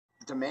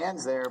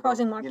demand's there, but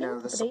housing market the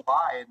update.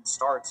 supply and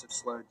starts have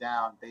slowed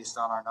down based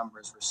on our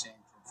numbers we're seeing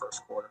from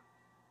first quarter.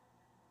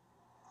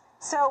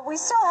 So we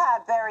still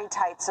have very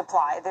tight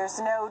supply. There's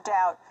no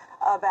doubt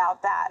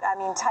about that. I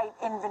mean, tight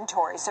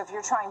inventory. So if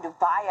you're trying to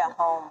buy a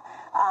home,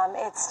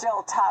 it's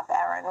still tough,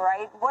 Erin,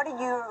 right? What are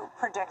you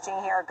predicting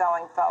here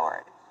going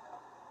forward?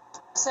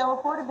 So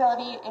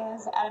affordability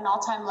is at an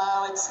all-time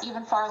low. It's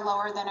even far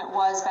lower than it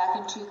was back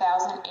in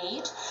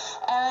 2008.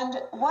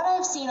 And what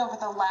I've seen over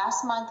the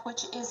last month,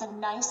 which is a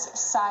nice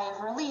sigh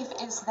of relief,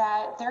 is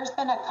that there's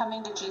been a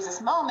coming to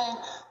Jesus moment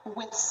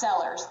with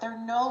sellers. They're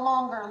no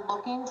longer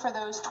looking for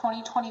those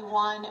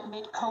 2021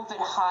 mid-COVID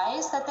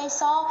highs that they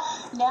saw.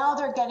 Now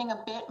they're getting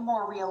a bit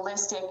more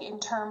realistic in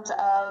terms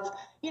of,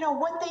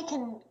 what they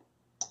can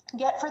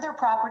get for their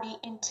property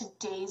in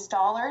today's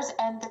dollars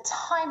and the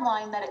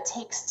timeline that it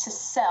takes to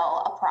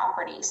sell a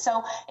property.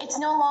 So it's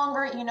no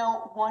longer,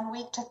 1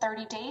 week to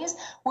 30 days.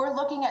 We're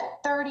looking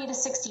at 30 to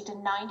 60 to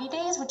 90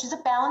 days, which is a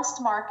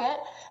balanced market.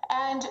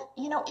 And,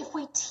 if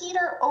we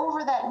teeter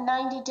over that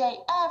 90-day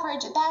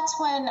average, that's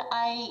when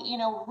I,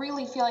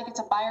 really feel like it's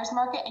a buyer's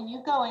market and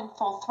you go in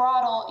full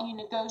throttle, you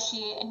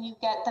negotiate and you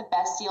get the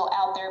best deal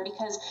out there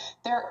because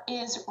there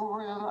is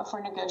room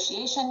for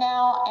negotiation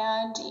now,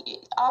 and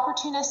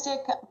opportunistic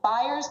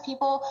buyers,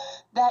 people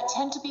that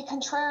tend to be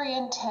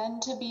contrarian,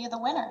 tend to be the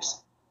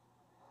winners.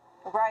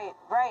 Right.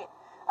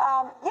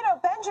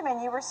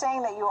 Benjamin, you were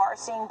saying that you are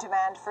seeing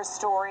demand for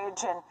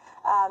storage, and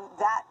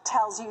that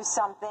tells you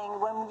something.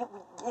 When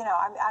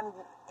I'm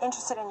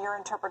interested in your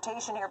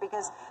interpretation here,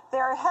 because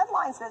there are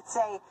headlines that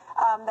say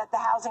that the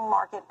housing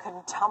market could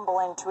tumble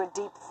into a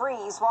deep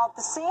freeze, while at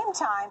the same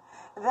time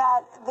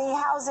that the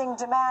housing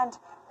demand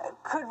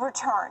could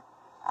return.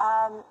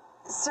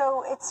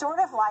 So it's sort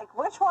of like,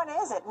 which one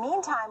is it?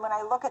 Meantime, when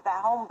I look at the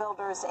Home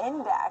Builders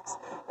Index,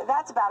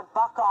 that's about a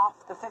buck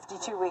off the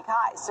 52-week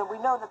high. So we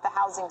know that the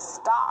housing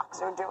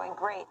stocks are doing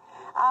great.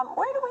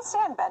 Where do we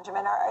stand,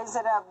 Benjamin? Is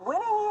it a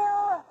winning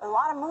year, a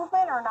lot of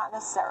movement, or not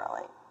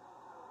necessarily?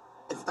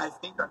 I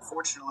think,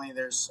 unfortunately,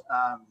 there's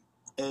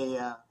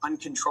a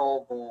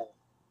uncontrollable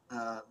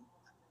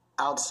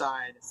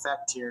outside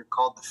effect here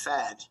called the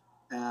Fed,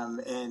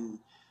 and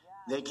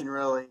they can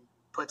really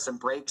put some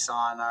brakes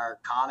on our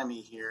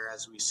economy here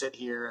as we sit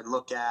here and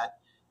look at,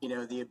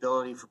 the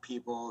ability for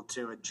people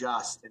to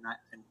adjust. And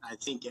I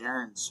think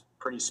Erin's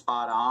pretty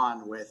spot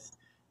on with,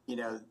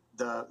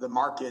 the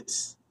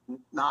market's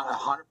not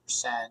 100%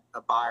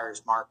 a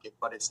buyer's market,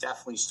 but it's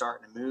definitely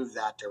starting to move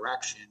that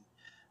direction.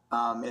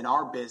 In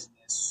our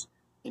business,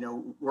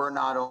 we're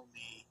not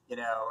only,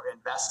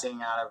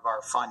 investing out of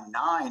our Fund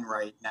 9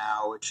 right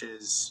now, which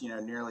is,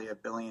 nearly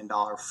 $1 billion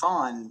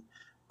fund,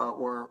 but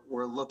we're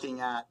looking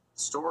at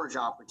storage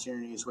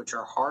opportunities, which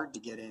are hard to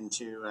get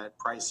into at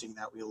pricing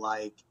that we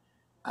like.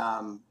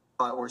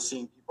 But we're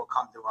seeing people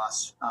come to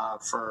us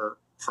for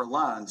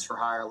loans, for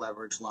higher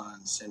leverage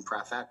loans and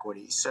pref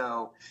equity.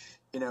 So,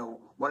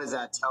 what does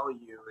that tell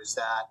you is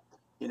that,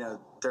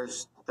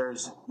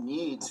 there's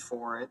needs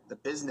for it, the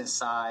business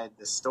side,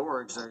 the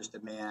storage, there's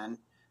demand,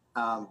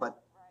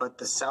 but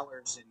the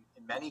sellers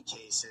in many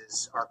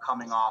cases are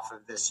coming off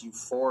of this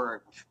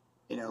euphoric,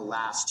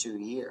 last 2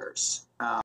 years.